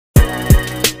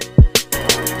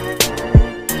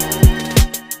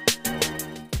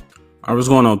All right, what's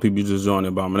going on, people? You just joined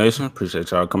Abomination.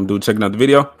 Appreciate y'all coming through checking out the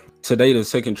video. Today, the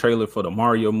second trailer for the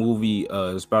Mario movie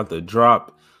is about to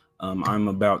drop. I'm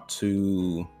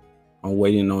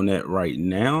waiting on that right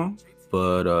now.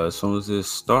 But as soon as this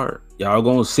start, y'all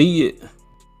gonna see it.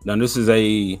 Now, this is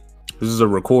a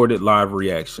recorded live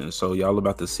reaction. So y'all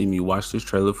about to see me watch this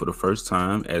trailer for the first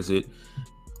time as it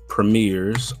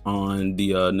premieres on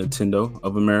the Nintendo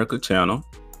of America channel.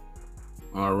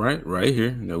 All right, right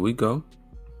here. There we go.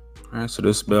 All right, so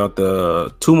this is about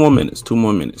the 2 more minutes.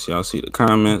 Y'all see the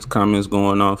comments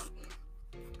going off.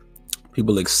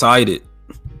 People excited.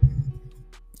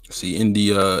 See in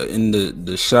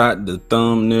the shot, the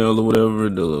thumbnail or whatever,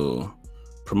 the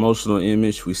promotional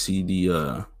image, we see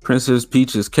the Princess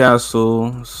Peach's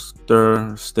castle,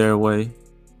 stairway.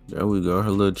 There we go.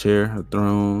 Her little chair, her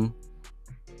throne.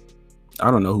 I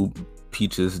don't know who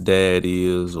Peach's dad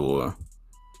is or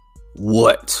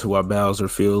why Bowser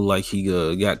feel like he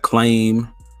got claim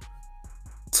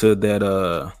to that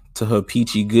to her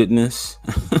peachy goodness.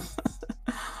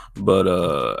 But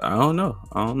I don't know.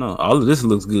 All of this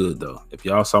looks good though. If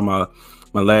y'all saw my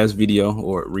last video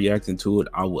or reacting to it,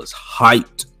 I was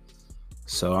hyped.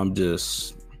 So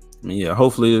yeah,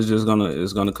 hopefully it's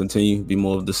gonna continue to be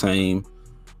more of the same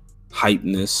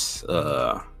hypeness.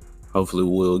 Hopefully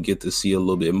we'll get to see a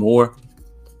little bit more.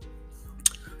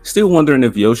 Still wondering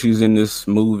if Yoshi's in this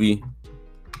movie.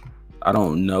 I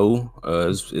don't know.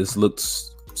 It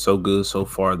looks so good so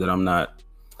far that I'm not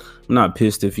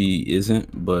pissed if he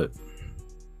isn't, but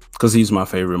because he's my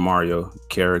favorite Mario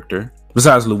character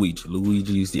besides Luigi.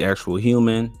 Luigi's the actual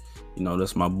human. You know,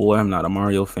 that's my boy. I'm not a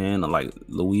Mario fan. I like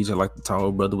Luigi. I like the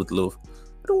tall brother with the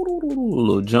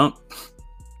little jump.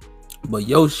 But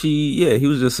Yoshi, yeah, he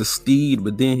was just a steed,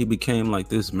 but then he became like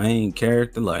this main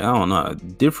character. Like, I don't know how to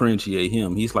differentiate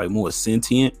him. He's like more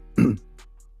sentient than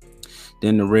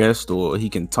the rest, or he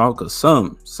can talk or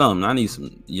some. I need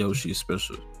some Yoshi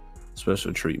special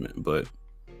treatment, but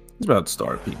it's about to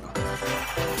start, people.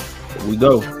 Here we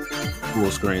go. Full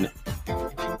screen it.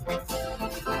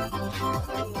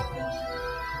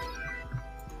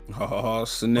 Oh,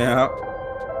 snap.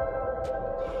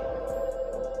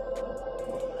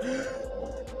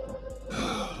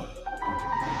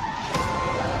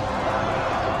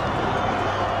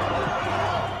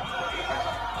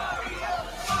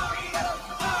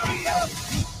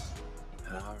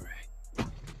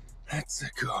 Let's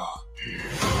go.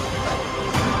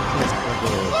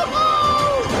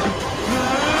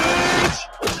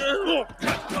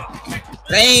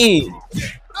 Dang.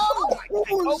 Oh,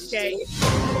 okay.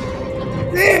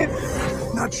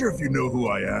 Not sure if you know who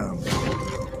I am,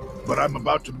 but I'm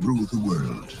about to rule the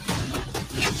world.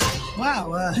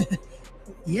 Wow,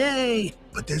 yay.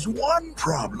 But there's one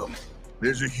problem.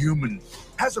 There's a human,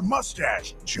 has a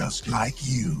mustache, just like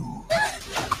you.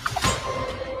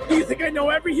 Do you think I know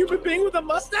every human being with a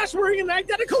mustache wearing an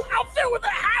identical outfit with a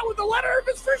hat with the letter of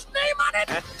his first name on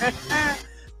it?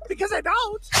 Because I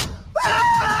don't.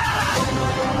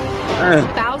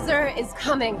 Bowser is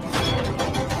coming.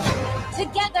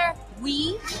 Together,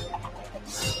 we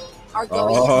are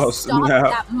going to stop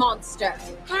that monster.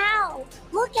 How?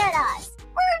 Look at us.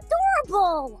 We're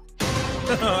adorable.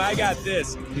 Oh, I got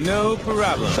this. No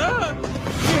problem.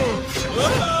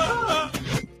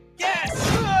 Yes!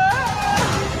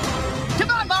 Come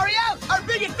on, Mario! Our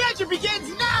big adventure begins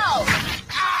now!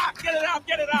 Ah! Get it off!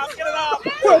 Get it off! Get it off!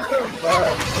 What the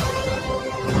fuck?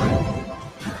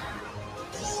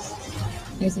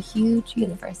 There's a huge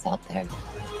universe out there.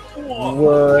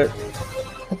 What?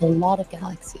 With a lot of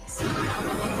galaxies.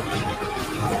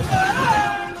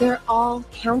 They're all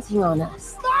counting on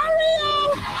us. Mario!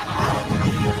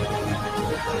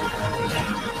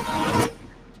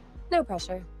 No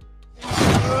pressure.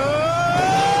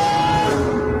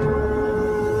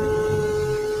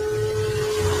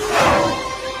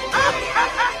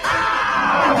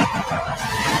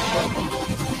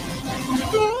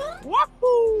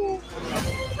 Wahoo!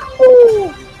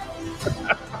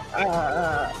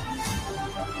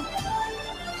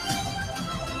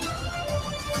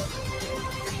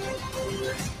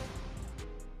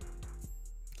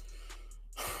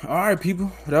 All right,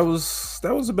 people, that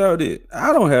was about it.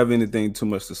 I don't have anything too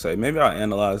much to say. Maybe I'll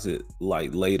analyze it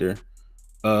like later.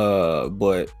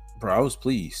 But bro, I was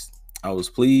pleased. I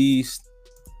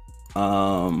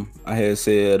had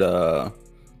said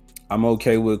I'm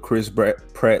okay with Chris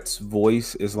Pratt's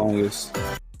voice as long as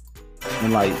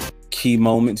in like key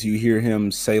moments you hear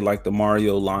him say like the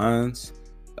Mario lines,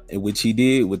 which he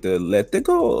did with the let it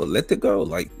go,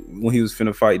 like when he was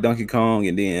finna fight Donkey Kong,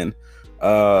 and then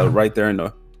right there in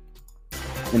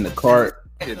the cart.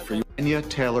 Anya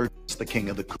Taylor is the king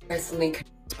of the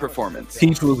performance.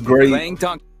 Peach was great. Playing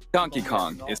Donkey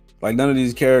Kong is Like, none of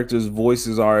these characters'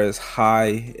 voices are as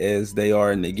high as they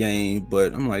are in the game,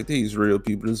 but I'm like, these real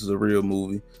people. This is a real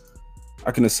movie.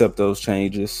 I can accept those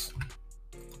changes.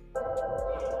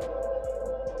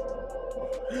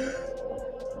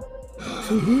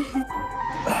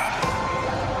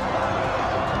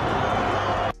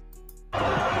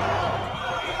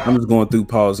 I'm just going through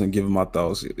pause and giving my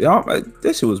thoughts. Y'all,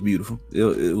 that shit was beautiful.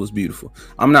 It was beautiful.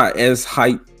 I'm not as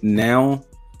hyped now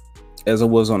as I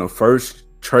was on the first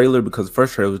trailer, because the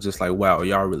first trailer was just like, wow,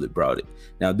 y'all really brought it.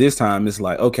 Now this time it's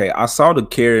like, okay, I saw the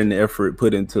care and the effort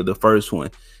put into the first one,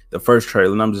 the first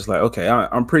trailer, and I'm just like, okay,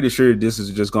 I'm pretty sure this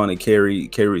is just going to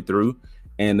carry through.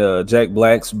 And Jack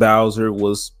Black's Bowser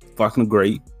was fucking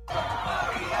great.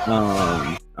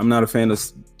 I'm not a fan of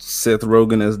Seth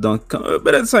Rogen as Donkey Kong,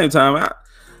 but at the same time,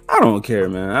 I don't care,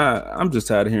 man. I'm just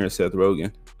tired of hearing Seth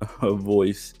Rogen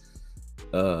voice.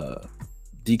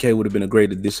 DK would have been a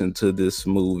great addition to this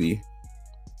movie.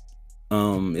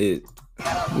 All right,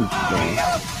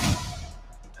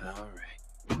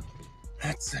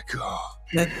 let's go.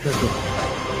 Like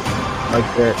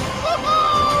that.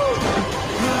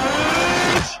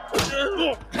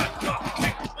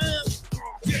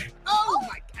 Oh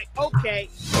my god, okay.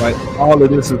 Like, all of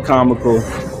this is comical.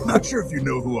 Not sure if you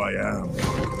know who I am.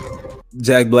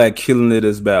 Jack Black killing it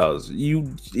as Bowser.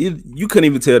 You couldn't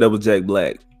even tell that was Jack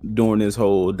Black during this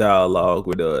whole dialogue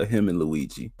with him and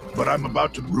Luigi. But I'm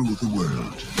about to rule the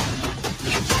world.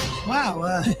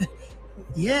 Wow,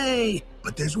 yay.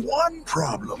 But there's one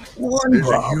problem. One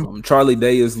problem. Charlie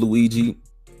Day is Luigi.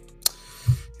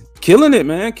 Killing it,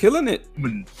 man. Killing it.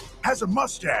 Human has a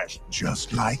mustache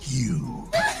just like you.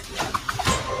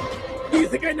 Do you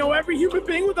think I know every human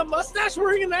being with a mustache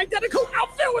wearing an identical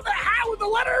outfit with a hat with the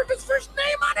letter of his first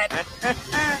name on it?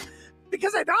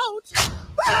 Because I don't.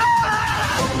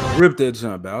 Rip that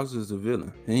jump. Bowser's the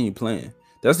villain. He ain't playing.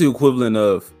 That's the equivalent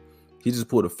of he just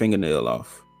pulled a fingernail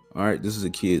off. All right, this is a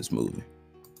kid's movie.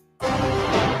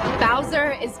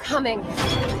 Bowser is coming.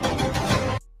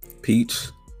 Peach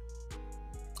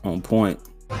on point.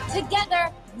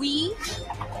 Together, we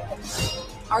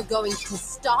are going to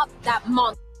stop that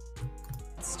monster.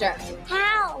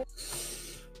 How?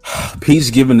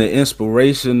 Peach giving the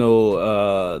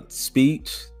inspirational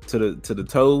speech to the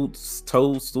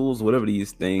toadstools, whatever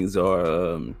these things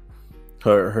are.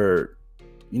 Her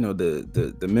you know,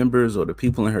 the members or the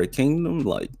people in her kingdom,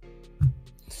 like,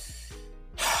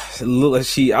 look like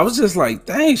I was just like,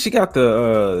 dang, she got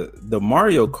the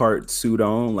Mario Kart suit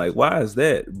on. Like, why is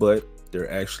that? But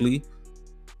they're actually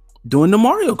doing the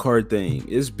Mario Kart thing.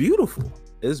 It's beautiful.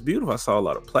 It's beautiful. I saw a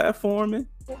lot of platforming.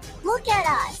 Look at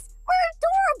us. We're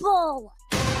adorable.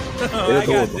 I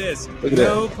got this. Look at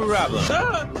No that. problem.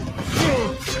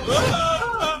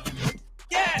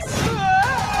 Yes.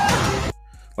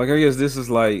 Like, I guess this is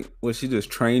like, was she just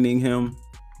training him?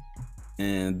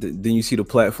 And then you see the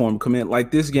platform come in. Like,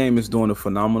 this game is doing a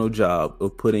phenomenal job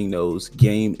of putting those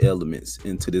game elements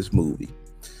into this movie.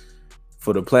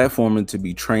 For the platforming to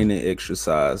be training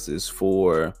exercises,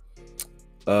 for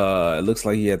it looks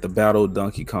like he had to battle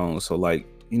Donkey Kong. So, like,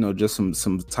 you know, just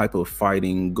some type of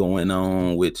fighting going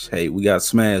on, which, hey, we got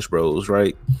Smash Bros,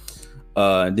 right?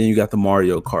 And then you got the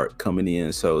Mario Kart coming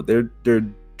in. So they're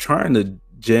trying to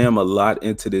jam a lot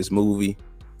into this movie,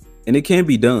 and it can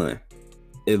be done.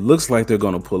 It looks like they're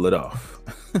gonna pull it off.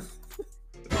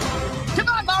 Come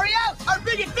on, Mario! Our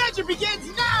big adventure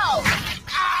begins now!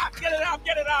 Ah, get it off!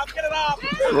 Get it off! Get it off!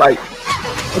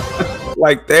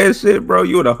 like that shit, bro.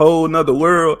 You in a whole nother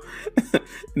world,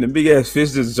 and the big ass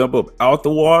fish just jump up out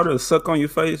the water and suck on your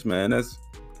face, man. That's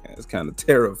kind of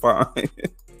terrifying.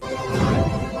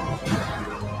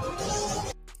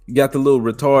 You got the little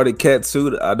retarded cat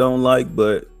suit I don't like,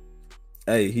 but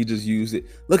hey, he just used it.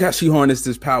 Look how she harnessed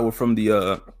this power from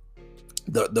the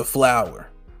flower.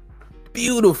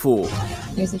 Beautiful.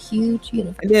 There's a huge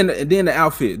universe. And then the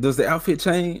outfit. Does the outfit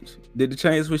change? Did it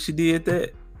change when she did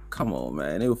that? Come on,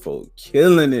 man. They were folk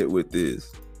killing it with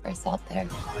this. Out there.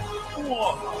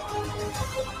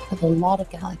 With a lot of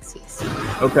galaxies.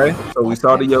 Okay, so we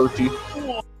saw the Yoshi.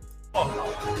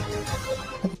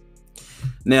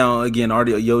 Now, again, are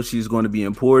the Yoshis going to be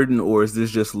important, or is this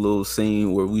just a little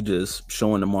scene where we just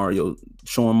showing Mario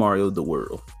the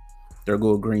world? There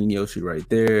go a green Yoshi right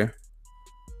there.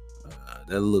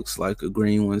 That looks like a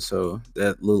green one, so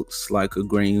that looks like a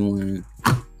green one.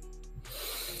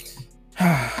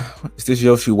 Is this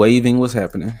Yoshi waving? What's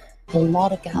happening? A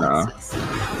lot of galaxies.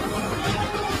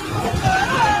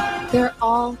 They're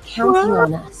all counting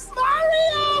on us.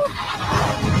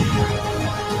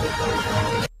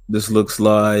 This looks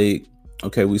like,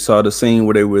 okay, we saw the scene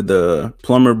where they were the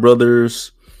Plumber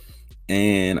Brothers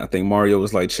And I think Mario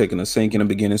was like checking a sink in the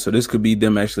beginning. So this could be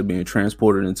them actually being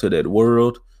transported into that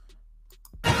world.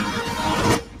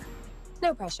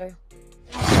 No pressure.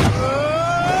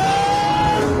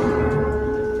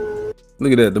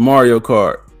 Look at that, the Mario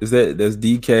Kart. That's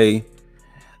DK.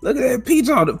 Look at that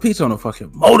Peach on a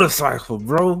fucking motorcycle,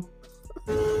 bro.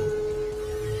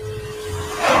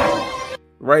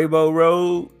 Rainbow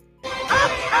Road.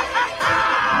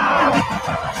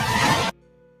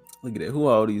 Look at that. Who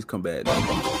are all these combatants?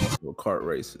 Kart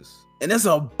races. And there's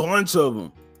a bunch of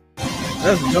them.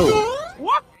 That's dope.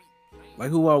 What?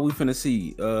 Like, who are we finna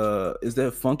see? Is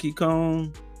that Funky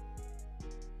Kong?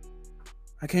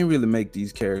 I can't really make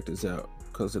these characters out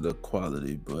because of the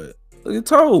quality, but look at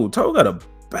Toad. Toad got a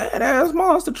badass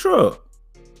monster truck.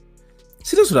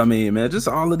 See, that's what I mean, man. Just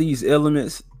all of these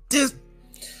elements. Just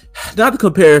not to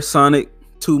compare Sonic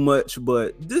too much,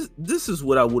 but this is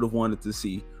what I would have wanted to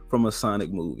see from a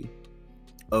Sonic movie.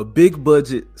 A big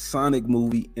budget Sonic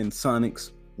movie in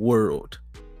Sonic's world.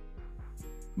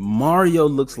 Mario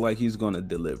looks like he's gonna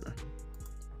deliver.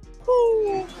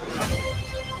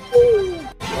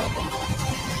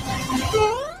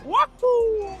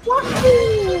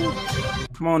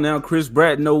 Come on now, Chris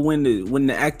Pratt know when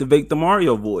to activate the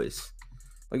Mario voice.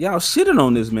 Like, y'all shitting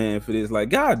on this man for this. Like,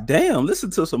 god damn, listen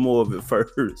to some more of it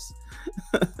first.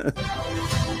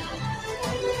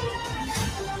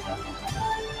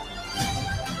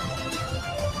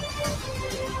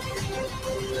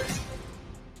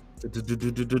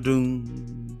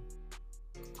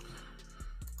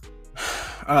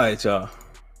 All right, y'all.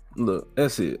 Look,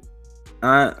 that's it.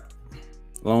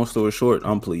 Long story short,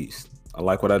 I'm pleased. I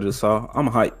like what I just saw. I'm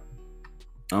hyped.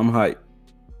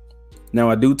 Now,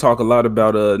 I do talk a lot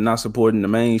about not supporting the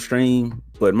mainstream,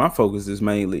 but my focus is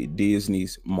mainly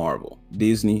Disney's Marvel.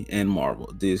 Disney's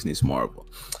Marvel.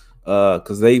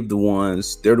 Because they're the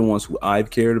ones who I've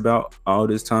cared about all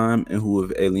this time and who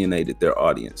have alienated their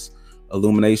audience.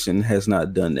 Illumination has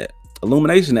not done that.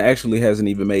 Illumination actually hasn't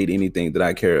even made anything that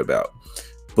I care about,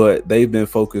 but they've been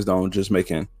focused on just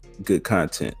making good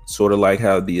content. Sort of like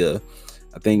how the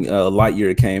I think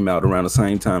Lightyear came out around the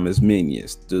same time as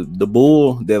Minions. The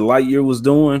bull that Lightyear was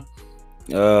doing,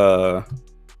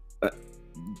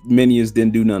 Minions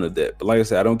didn't do none of that. But like I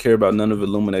said, I don't care about none of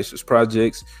Illumination's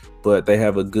projects, but they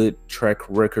have a good track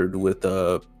record with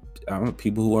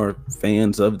people who are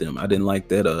fans of them. I didn't like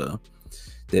that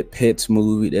Pets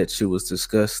movie. That shit was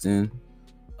disgusting.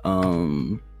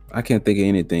 I can't think of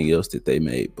anything else that they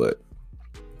made, but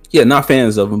yeah, not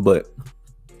fans of them, but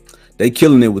they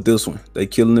killing it with this one.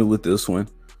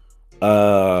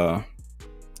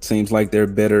 Seems like they're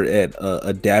better at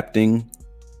adapting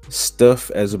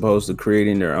stuff as opposed to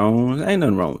creating their own. Ain't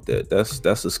nothing wrong with that.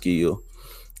 That's a skill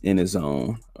in its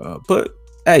own. But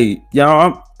hey,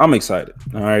 y'all, I'm excited.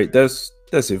 All right, that's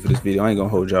it for this video. I ain't gonna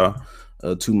hold y'all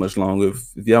too much longer.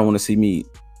 If y'all want to see me,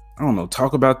 I don't know,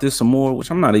 talk about this some more, which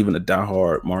I'm not even a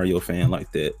diehard Mario fan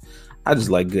like that. I just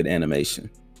like good animation.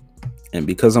 And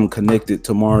because I'm connected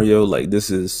to Mario, like this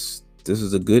is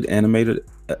a good animated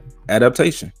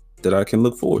adaptation that I can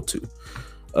look forward to.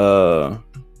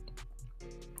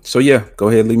 So yeah, go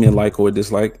ahead, leave me a like or a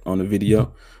dislike on the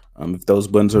video. If those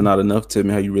buttons are not enough, tell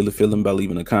me how you really feeling by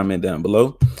leaving a comment down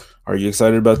below. Are you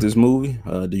excited about this movie?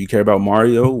 Do you care about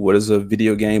Mario? What is a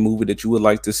video game movie that you would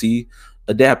like to see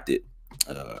adapted?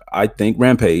 I think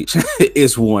Rampage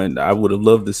is one. I would have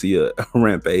loved to see a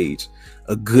Rampage,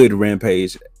 a good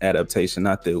Rampage adaptation,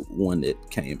 not the one that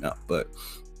came out. But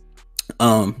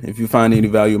if you find any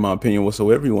value in my opinion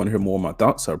whatsoever, you want to hear more of my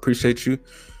thoughts, I appreciate you.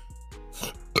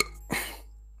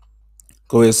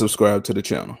 Go ahead and subscribe to the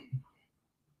channel.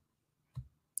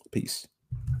 Peace.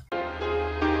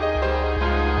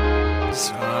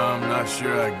 So I'm not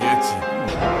sure I get you.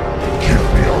 Give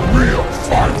me a real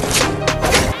fight.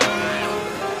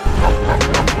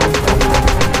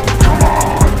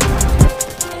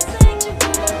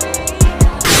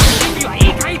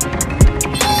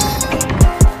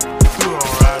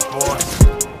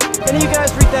 Any of you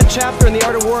guys read that chapter in The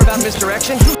Art of War about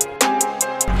misdirection?